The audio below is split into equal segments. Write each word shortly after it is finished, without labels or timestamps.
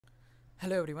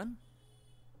Hello everyone.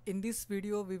 In this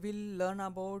video we will learn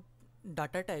about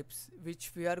data types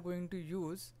which we are going to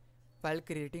use while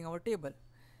creating our table.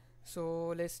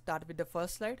 So let's start with the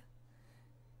first slide.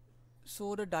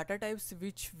 So the data types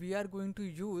which we are going to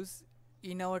use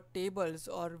in our tables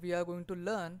or we are going to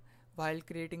learn while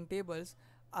creating tables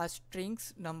are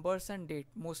strings, numbers and date,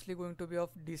 mostly going to be of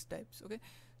these types. Okay,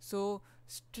 so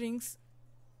strings,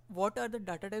 what are the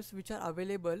data types which are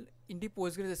available in the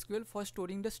PostgreSQL for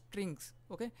storing the strings?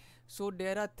 Okay, so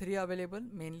there are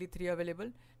mainly three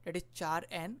available, that is char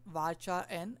n, varchar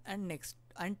n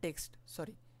and text.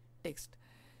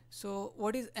 So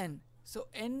what is n? So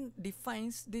n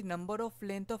defines the number of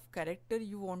length of character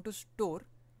you want to store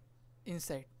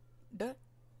inside the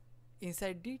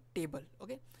table.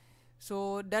 Okay,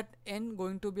 so that n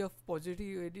going to be of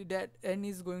positive, that n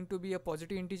is going to be a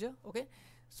positive integer. Okay,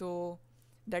 so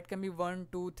that can be 1,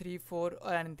 2, 3, 4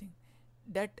 or anything.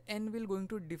 That n will going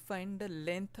to define the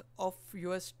length of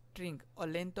your string or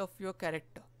length of your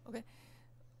character. Okay,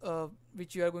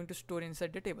 which you are going to store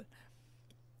inside the table.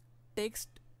 Text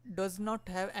does not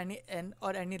have any n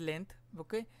or any length.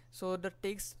 Okay, so the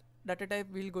text data type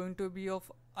will going to be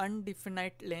of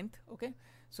undefined length. Okay,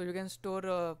 so you can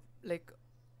store like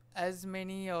as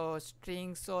many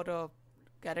strings or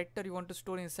character you want to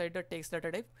store inside the text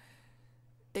data type.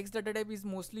 Text data type is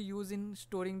mostly used in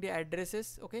storing the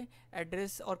addresses. Okay,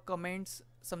 address or comments,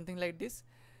 something like this.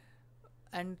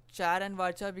 And char and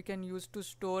varchar we can use to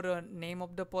store name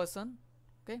of the person,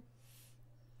 okay,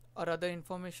 or other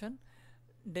information.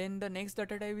 Then the next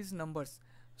data type is numbers.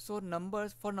 So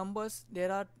numbers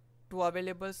there are two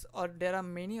available, or there are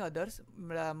many others,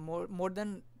 more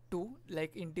than two,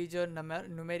 like integer,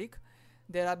 numeric.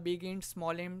 There are big int,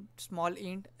 small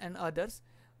int and others.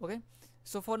 Okay,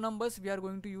 so for numbers we are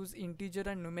going to use integer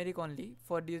and numeric only.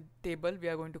 For the table we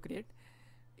are going to create,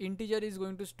 integer is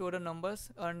going to store the numbers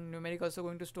and numeric also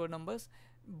going to store numbers.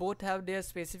 Both have their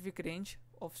specific range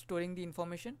of storing the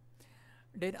information.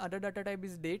 Then other data type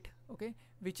is date, okay,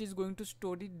 which is going to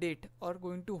store the date or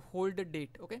going to hold the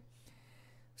date. Okay,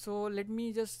 so let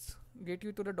me just get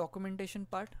you to the documentation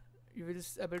part. You will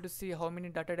able to see how many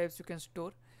data types you can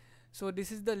store. So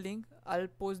this is the link. I'll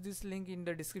post this link in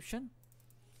the description.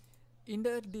 In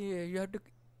the you have to,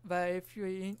 if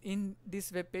you in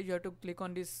this web page, you have to click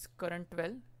on this current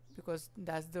 12 because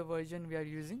that's the version we are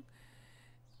using.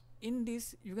 In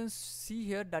this you can see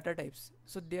here data types.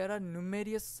 So there are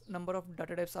numerous number of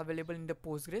data types available in the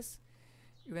Postgres.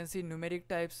 You can see numeric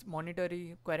types,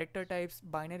 monetary, character types,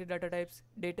 binary data types,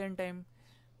 date and time.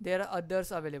 There are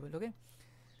others available. Okay,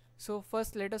 so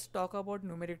first let us talk about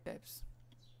numeric types.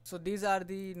 So these are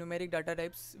the numeric data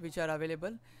types which are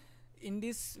available. In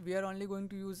this we are only going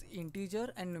to use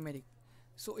integer and numeric.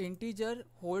 So integer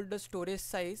hold the storage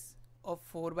size of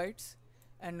 4 bytes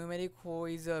and numeric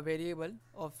is a variable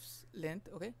of length,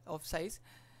 okay, of size.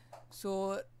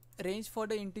 So range for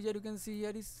the integer you can see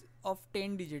here is of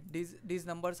 10 digit. These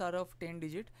numbers are of 10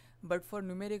 digit, but for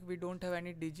numeric we don't have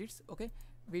any digits. Okay,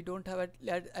 we don't have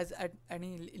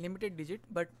any limited digit,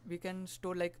 but we can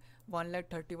store like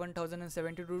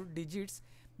 1,31,072 digits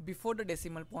before the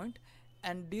decimal point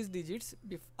and these digits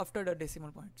after the decimal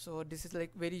point. So this is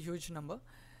like very huge number.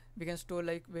 We can store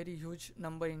like very huge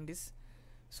number in this.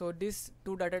 So these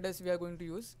two data types we are going to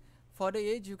use. For the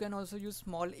age you can also use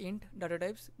small int data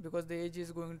types because the age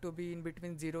is going to be in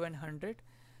between 0 and 100.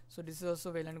 So this is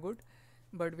also well and good,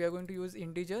 but we are going to use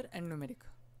integer and numeric.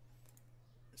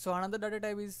 So another data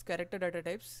type is character data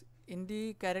types. In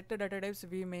the character data types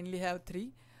we mainly have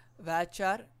three: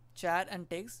 varchar, char and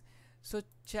text. So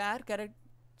char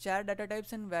data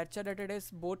types and varchar data types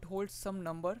both hold some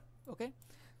number. Okay,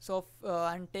 so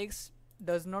and text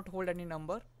does not hold any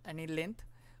number, any length.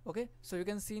 Okay, so you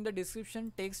can see in the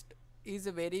description text is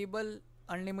a variable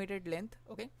unlimited length.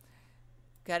 Okay,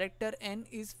 character n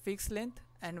is fixed length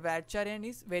and varchar n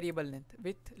is variable length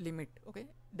with limit. Okay,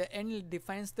 the n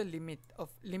defines the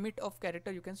limit of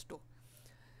character you can store.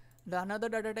 The another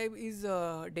data type is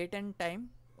date and time.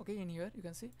 Okay, in here you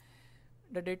can see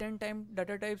the date and time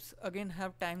data types again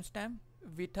have timestamp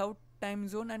without time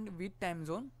zone and with time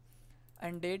zone,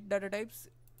 and date data types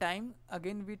time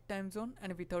again with time zone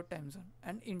and without time zone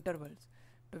and intervals.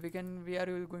 So we are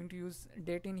going to use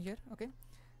date in here. Okay,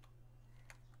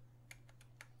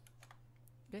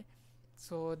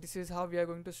 so this is how we are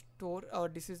going to store, or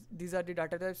these are the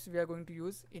data types we are going to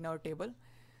use in our table.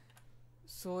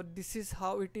 So this is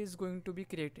how it is going to be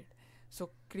created.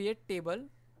 So create table,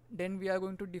 then we are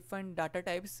going to define data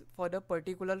types for the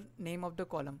particular name of the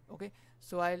column. Okay,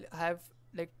 so I'll have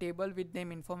like table with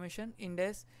name information. In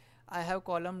this I have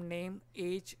column name,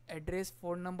 age, address,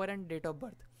 phone number and date of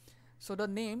birth. So the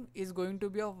name is going to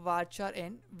be of varchar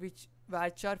n, which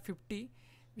varchar 50,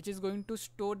 which is going to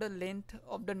store the length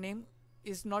of the name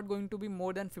is not going to be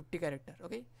more than 50 character.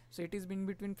 Okay, so it is in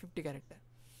between 50 character.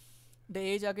 The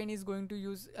age again is going to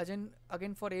use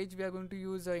again for age we are going to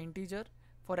use integer.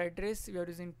 For address we are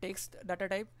using text data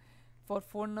type. For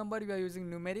phone number we are using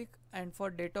numeric, and for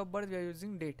date of birth we are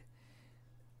using date.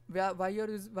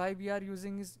 Why we are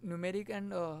using is numeric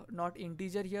and not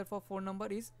integer here for phone number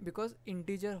is because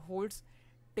integer holds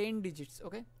 10 digits.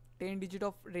 Okay, 10 digit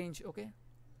of range. Okay,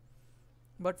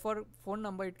 but for phone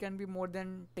number it can be more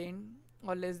than 10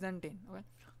 or less than 10. Okay,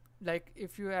 like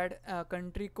if you add a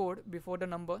country code before the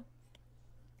number,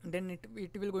 then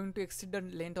it will going to exceed the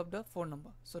length of the phone number.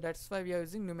 So that's why we are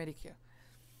using numeric here.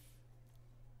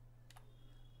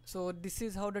 So this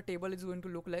is how the table is going to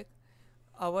look like.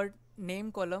 Our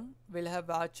name column will have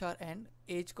varchar n,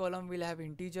 age column will have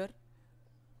integer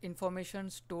information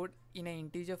stored in an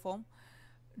integer form,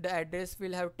 the address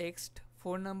will have text,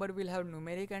 phone number will have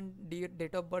numeric, and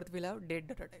date of birth will have date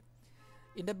data type.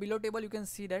 In the below table you can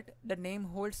see that the name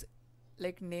holds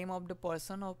like name of the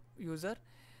person of user,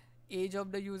 age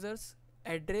of the users,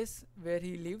 address where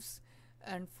he lives,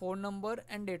 and phone number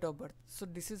and date of birth. So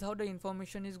this is how the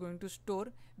information is going to store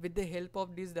with the help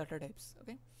of these data types.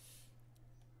 Okay,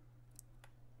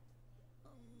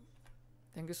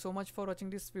 thank you so much for watching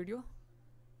this video.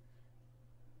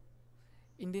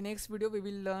 In the next video we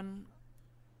will learn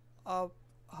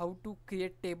how to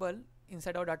create table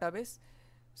inside our database.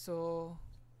 So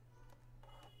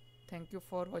thank you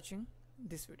for watching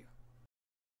this video.